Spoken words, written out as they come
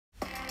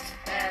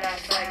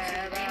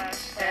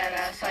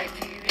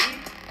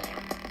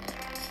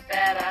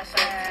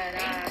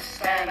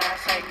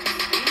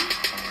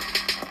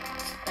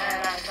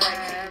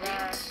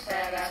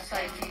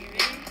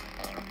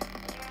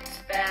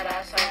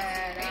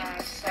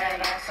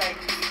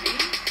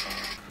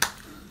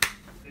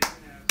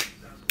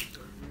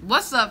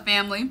What's up,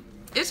 family?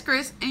 It's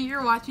Chris, and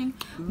you're watching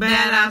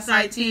Bad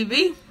Outside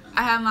TV.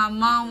 I have my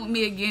mom with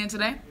me again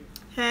today.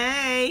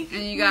 Hey.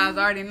 And you guys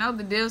already know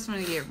the deal, so we're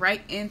going to get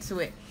right into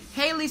it.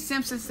 Haley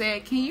Simpson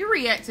said, can you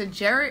react to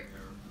Jared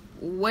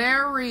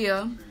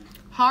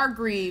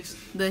Waerea-Hargreaves,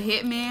 the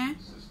Hitman?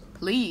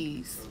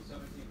 Please.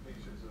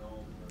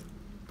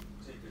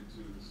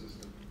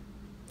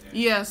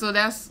 Yeah, so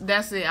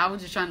that's it. I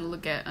was just trying to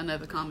look at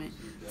another comment.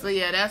 So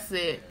yeah, that's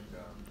it.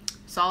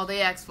 That's all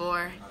they asked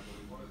for.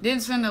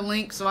 Didn't send a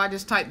link, so I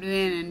just typed it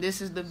in, and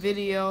this is the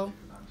video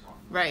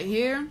right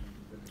here.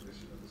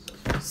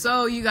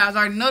 So you guys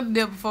already know the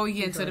deal before we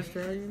get into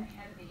the...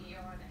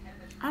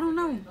 I don't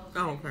know.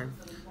 Oh, okay.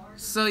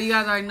 So you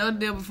guys already know the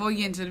deal before we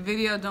get into the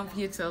video. Don't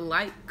forget to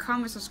like,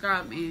 comment,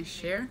 subscribe, and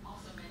share.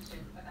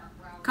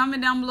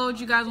 Comment down below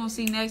what you guys want to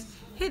see next.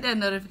 Hit that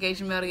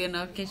notification bell to get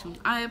notifications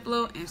when I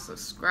upload, and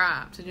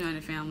subscribe to join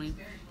the family.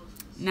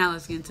 Now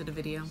let's get into the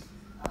video.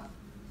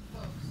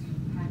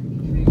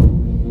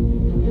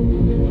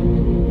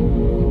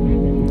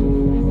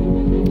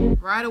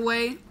 Right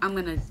away, I'm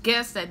going to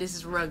guess that this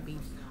is rugby.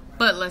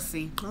 But let's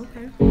see.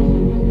 Okay.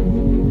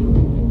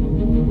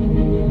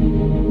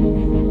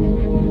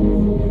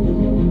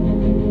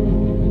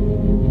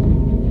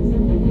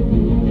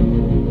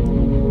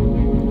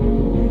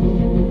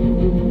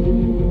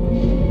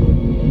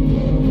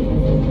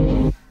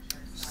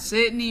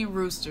 Sydney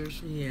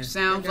Roosters. Yeah.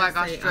 Sounds like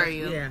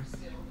Australia. Yeah.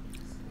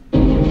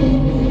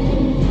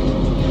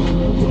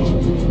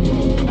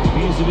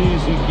 Here's it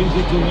is. He gives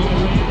it to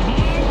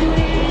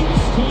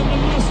Waerea-Hargreaves. Time to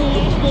muscle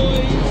up,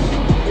 boys.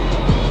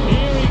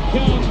 Here he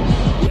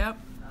comes. Yep.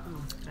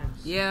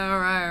 Yeah,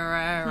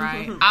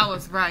 right. I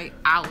was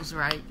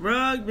right.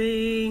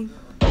 Rugby.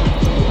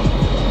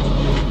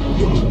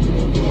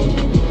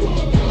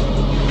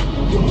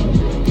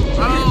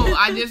 Oh,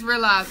 I just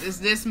realized it's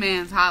this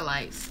man's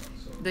highlights.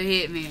 The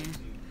Hitman.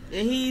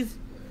 And he's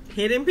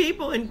hitting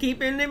people and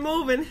keeping it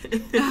moving.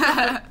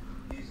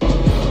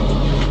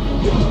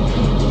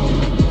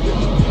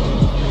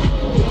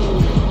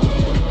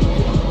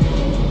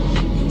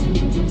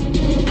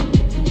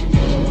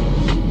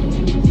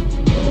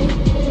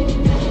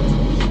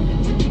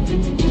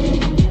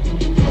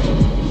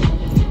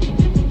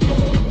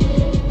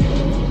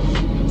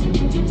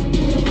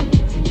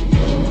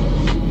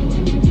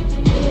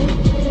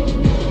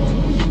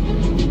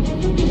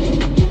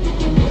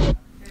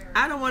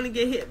 I don't want to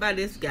get hit by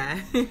this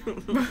guy.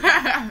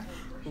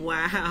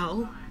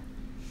 Wow.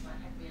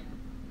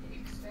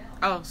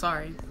 Oh,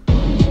 sorry.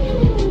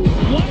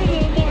 One of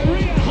them,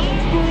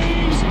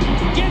 Waerea-Hargreaves,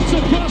 gets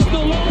across the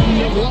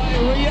line.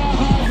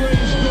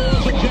 Waerea-Hargreaves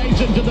scores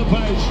adjacent to the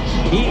post.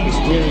 He is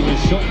clearing a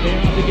shot there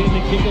after getting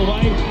the kick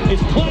away.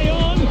 It's play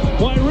on.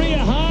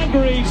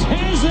 Waerea-Hargreaves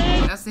has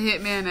it. That's the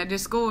Hitman that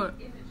just scored.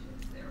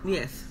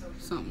 Yes.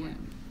 Something like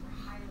that.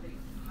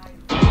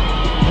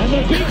 And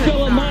the big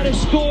fella might have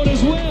scored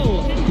as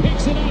well.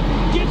 Picks it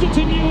up, gives it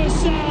to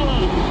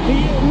Nuasala. The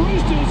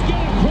Roosters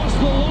get across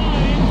the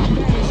line.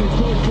 That is a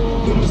good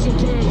ball and a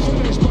superb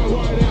finish by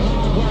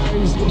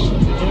Waerea-Hargreaves.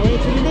 Now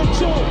Anthony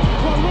Mitchell,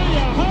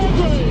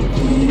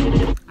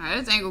 Waerea-Hargreaves. Alright,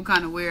 this angle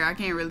kind of weird. I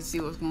can't really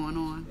see what's going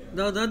on.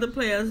 Those other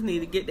players need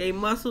to get their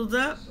muscles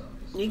up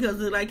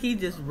because it's like he's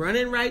just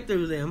running right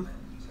through them.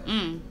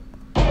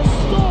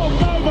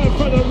 Stormed over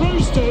for the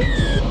Roosters.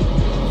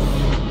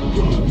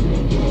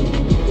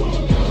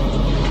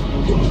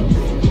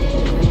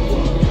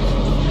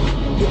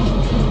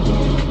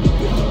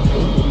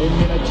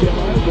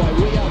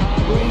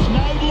 Waerea-Hargreaves,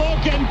 no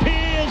look, and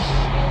Pearce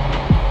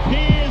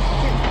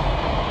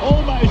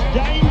almost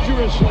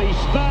dangerously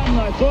spun.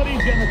 I thought he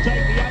was going to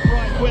take the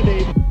upright with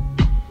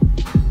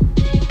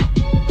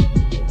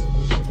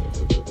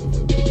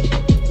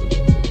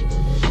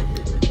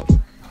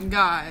him.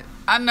 God,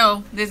 I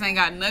know this ain't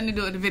got nothing to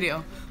do with the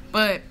video,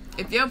 but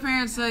if your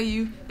parents tell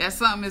you that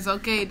something is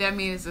okay, that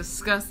means it's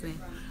disgusting.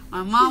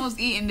 My mom was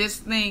eating this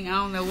thing. I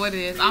don't know what it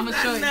is. I'm going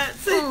to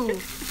show you. Ooh,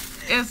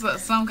 it's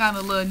some kind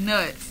of little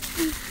nuts.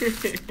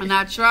 And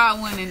I tried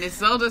one, and it's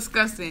so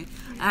disgusting.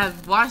 I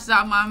have washed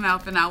out my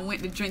mouth, and I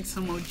went to drink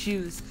some more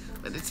juice.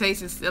 But the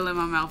taste is still in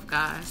my mouth,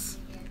 guys.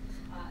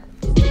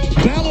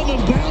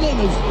 Ballon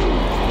is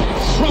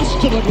thrust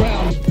to the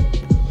ground.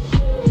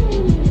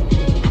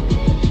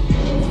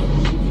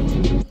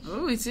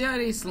 Ooh, you see how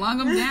they slung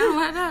him down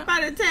like that?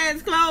 By the tear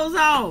his clothes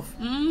off.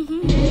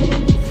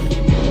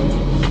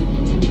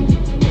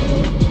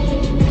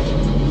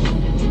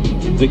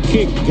 The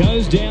kick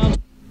goes down.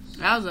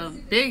 That was a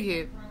big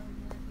hit.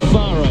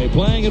 Faro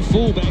playing at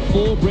fullback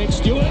for Brett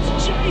Stewart.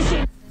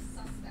 Jason.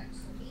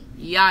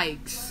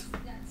 Yikes.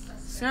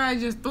 See how I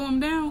just threw him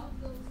down?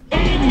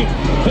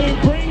 Who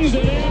brings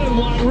it out, and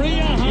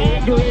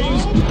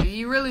Waerea-Hargreaves. And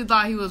he really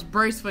thought he was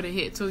braced for the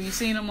hit, too. You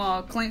seen him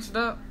all clenched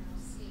up?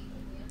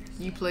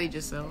 You played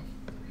yourself.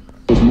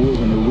 More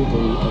than a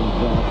ripple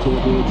of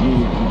towards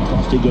you.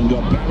 Costigan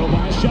got barreled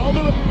by a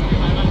shoulder.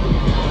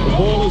 The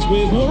ball is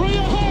with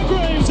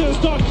Waerea-Hargreaves. Has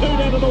knocked two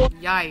out of the way.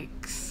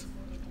 Yikes.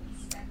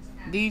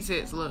 These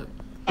hits look.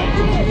 Well,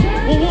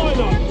 why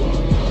not?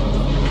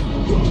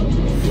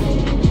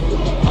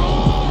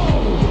 Oh!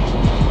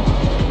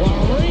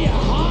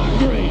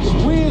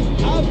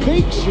 a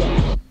big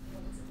shot.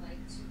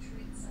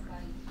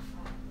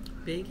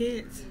 Big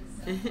hits.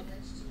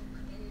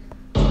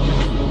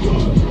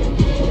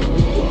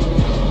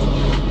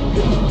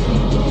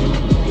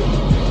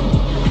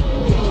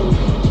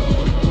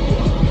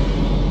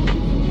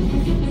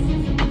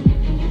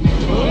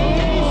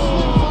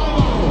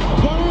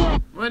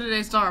 Where did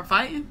they start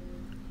fighting?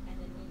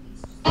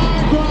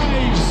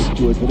 Hargreaves.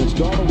 Good, but it's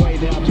gone away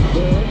now to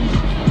Burns.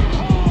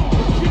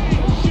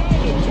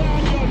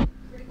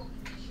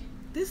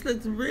 This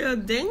looks real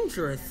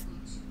dangerous.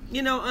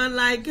 You know,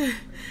 unlike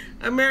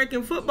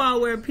American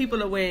football where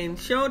people are wearing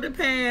shoulder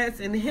pads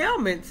and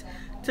helmets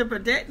to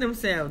protect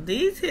themselves.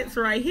 These hits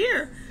right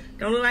here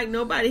don't look like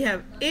nobody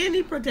have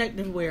any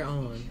protective wear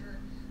on.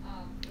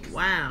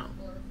 Wow.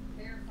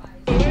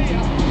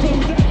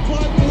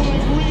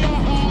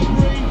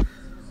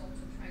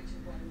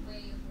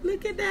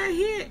 Look at that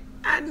hit.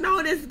 I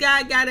know this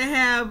guy got to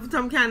have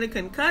some kind of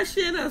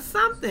concussion or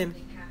something.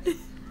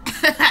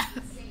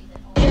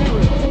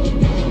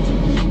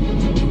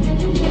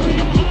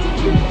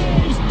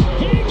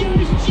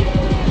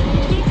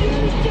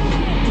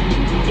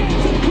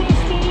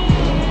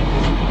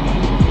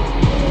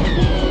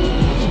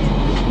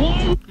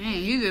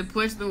 Man, you just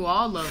pushed through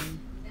all of them.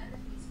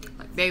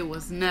 Like they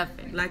was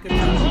nothing. Like a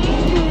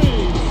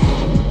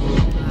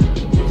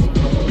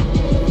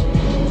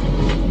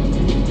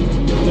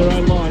They're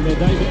online there,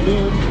 David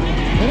Newell.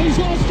 And he's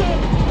lost it!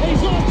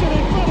 He's lost it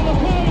in front of the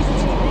post!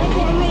 And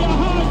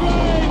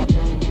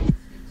Waerea-Hargreaves!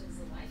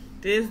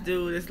 This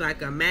dude is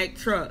like a Mack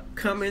truck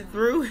coming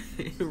through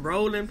and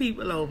rolling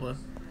people over.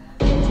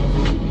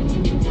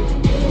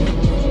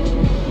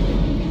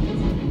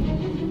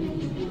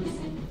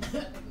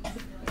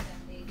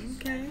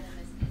 Okay.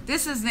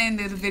 This is the end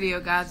of the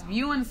video, guys. If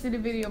you want to see the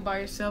video by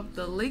yourself,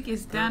 the link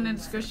is down in the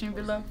description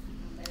below.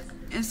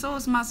 And so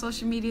is my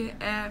social media.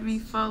 Add me,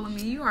 follow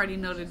me. You already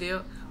know the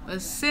deal.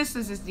 But since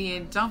this is the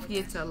end, don't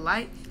forget to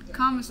like,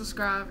 comment,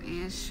 subscribe,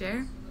 and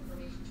share.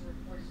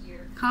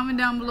 Comment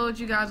down below what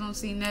you guys want to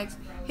see next.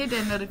 Hit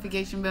that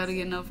notification bell to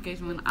get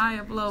notification when I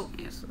upload.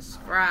 And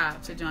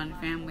subscribe to join the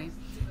family.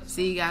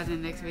 See you guys in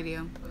the next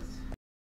video.